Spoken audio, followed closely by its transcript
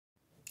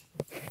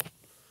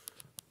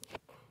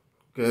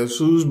Guess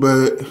who's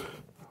back?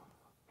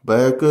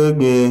 Back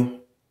again.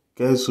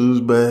 Guess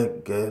who's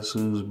back? Guess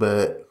who's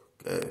back?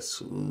 Guess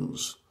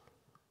who's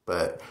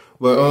back?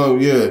 But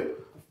yeah.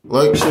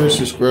 Like, share,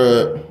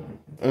 subscribe.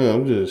 Man,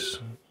 I'm just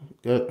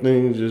got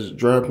things just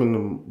dropping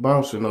and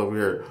bouncing over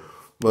here.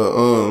 But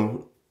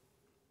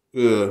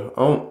yeah,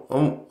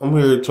 I'm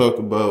here to talk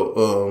about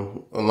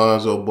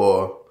Lonzo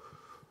Ball.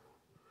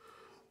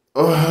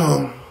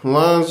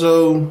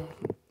 Lonzo,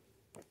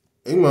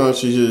 they might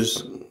should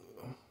just,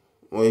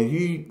 when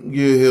he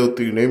get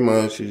healthy, they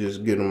might should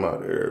just get him out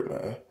of there,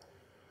 man.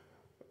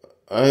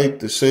 I hate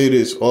to say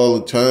this all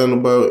the time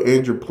about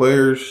injured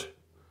players.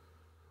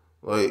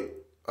 Like,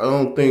 I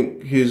don't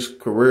think his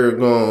career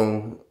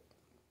gone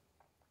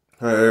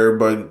how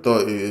everybody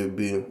thought it would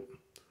be.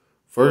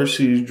 First,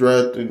 he's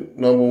drafted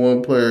number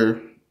one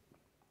player,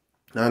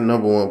 not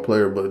number one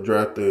player, but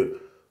drafted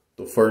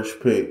the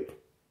first pick.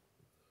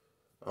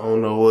 I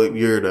don't know what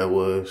year that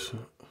was.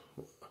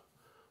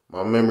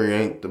 My memory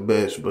ain't the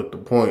best, but the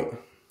point.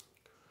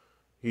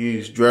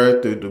 He's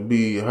drafted to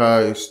be a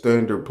high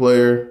standard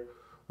player,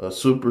 a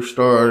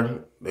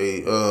superstar.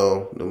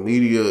 The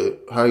media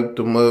hyped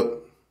him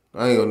up.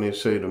 I ain't gonna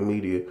say the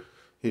media.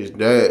 His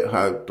dad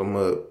hyped him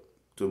up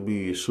to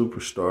be a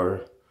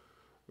superstar.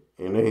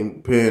 And it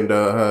ain't panned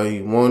out how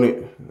he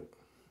wanted.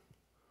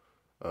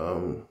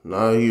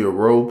 Now he a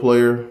role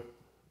player.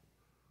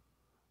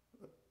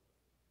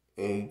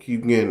 And he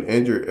keep getting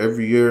injured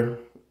every year.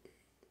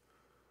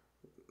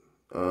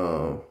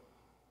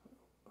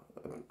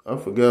 I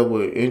forgot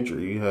what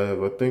injury he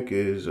have. I think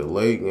it is a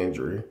leg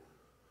injury.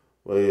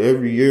 But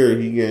every year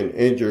he getting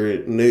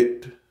injured,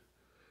 nicked,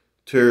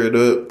 tear it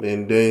up,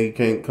 and then he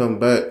can't come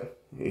back.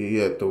 He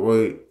had to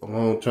wait a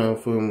long time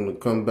for him to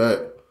come back.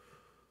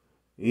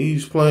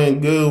 He's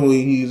playing good when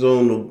he's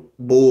on the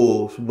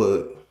Bulls,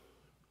 but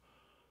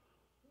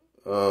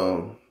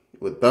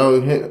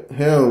without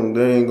him,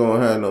 they ain't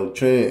gonna have no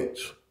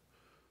chance.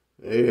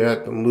 They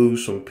have to move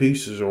some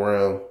pieces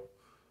around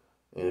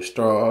and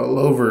start all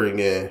over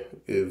again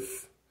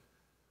if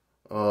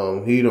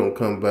he don't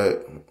come back,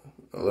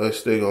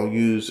 unless they gonna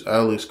use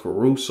Alex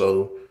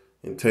Caruso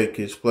and take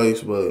his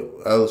place. But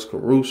Alex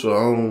Caruso,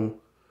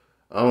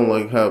 I don't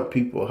like how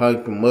people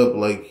hype him up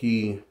like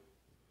he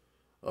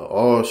an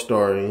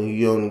all-star and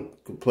he only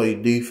could play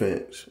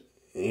defense.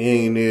 He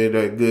ain't near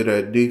that good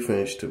at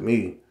defense to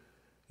me.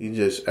 He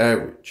just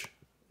average.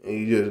 And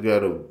he just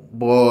got a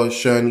bald,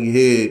 shiny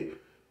head,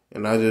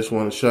 and I just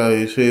want to shot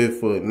his head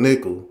for a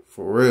nickel,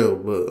 for real.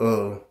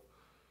 But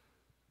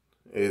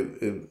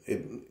if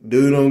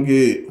dude don't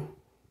get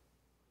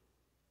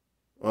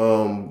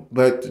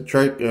back to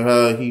track of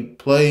how he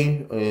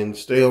play and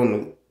stay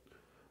on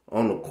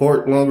the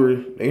court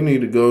longer, they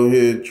need to go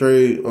ahead and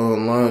trade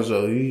on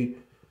Lonzo. He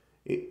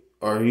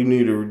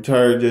need to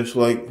retire, just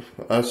like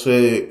I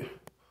said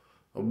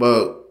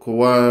about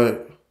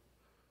Kawhi,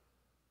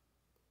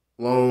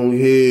 long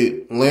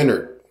head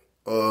Leonard.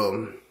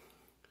 Cause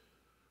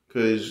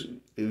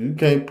if you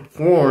can't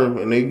perform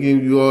and they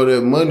give you all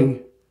that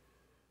money,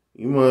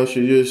 you might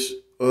should just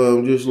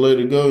let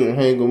it go and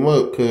hang him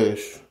up,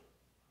 cause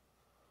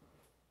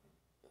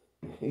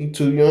he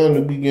too young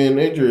to be getting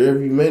injured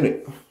every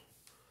minute.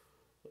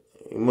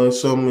 He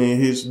must something in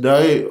his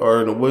diet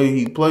or the way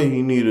he play.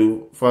 He need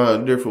to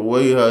find a different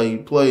way how he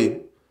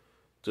play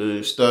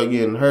to start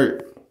getting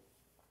hurt.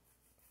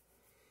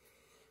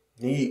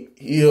 He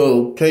a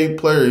okay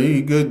player. He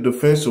a good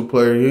defensive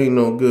player. He ain't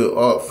no good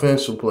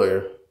offensive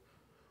player.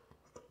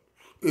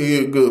 He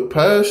a good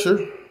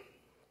passer,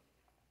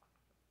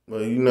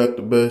 but he not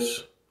the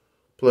best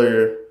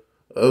player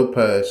of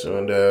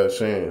passing that I'm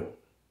saying.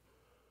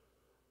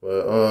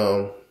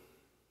 But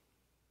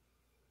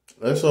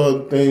that's all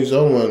the things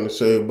I wanted to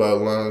say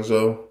about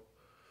Lonzo.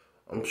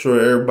 I'm sure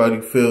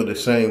everybody feel the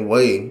same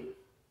way.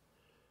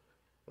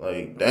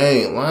 Like,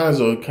 dang,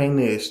 Lonzo can't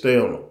even stay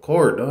on the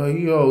court, dog.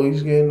 He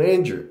always getting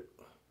injured.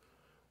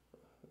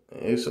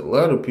 It's a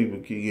lot of people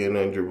keep getting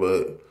injured,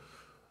 but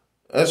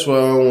that's what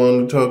I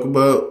wanted to talk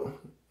about.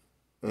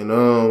 And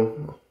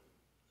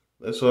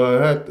that's all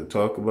I had to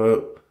talk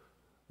about.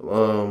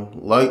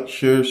 Like,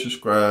 share,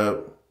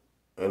 subscribe,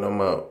 and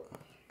I'm out.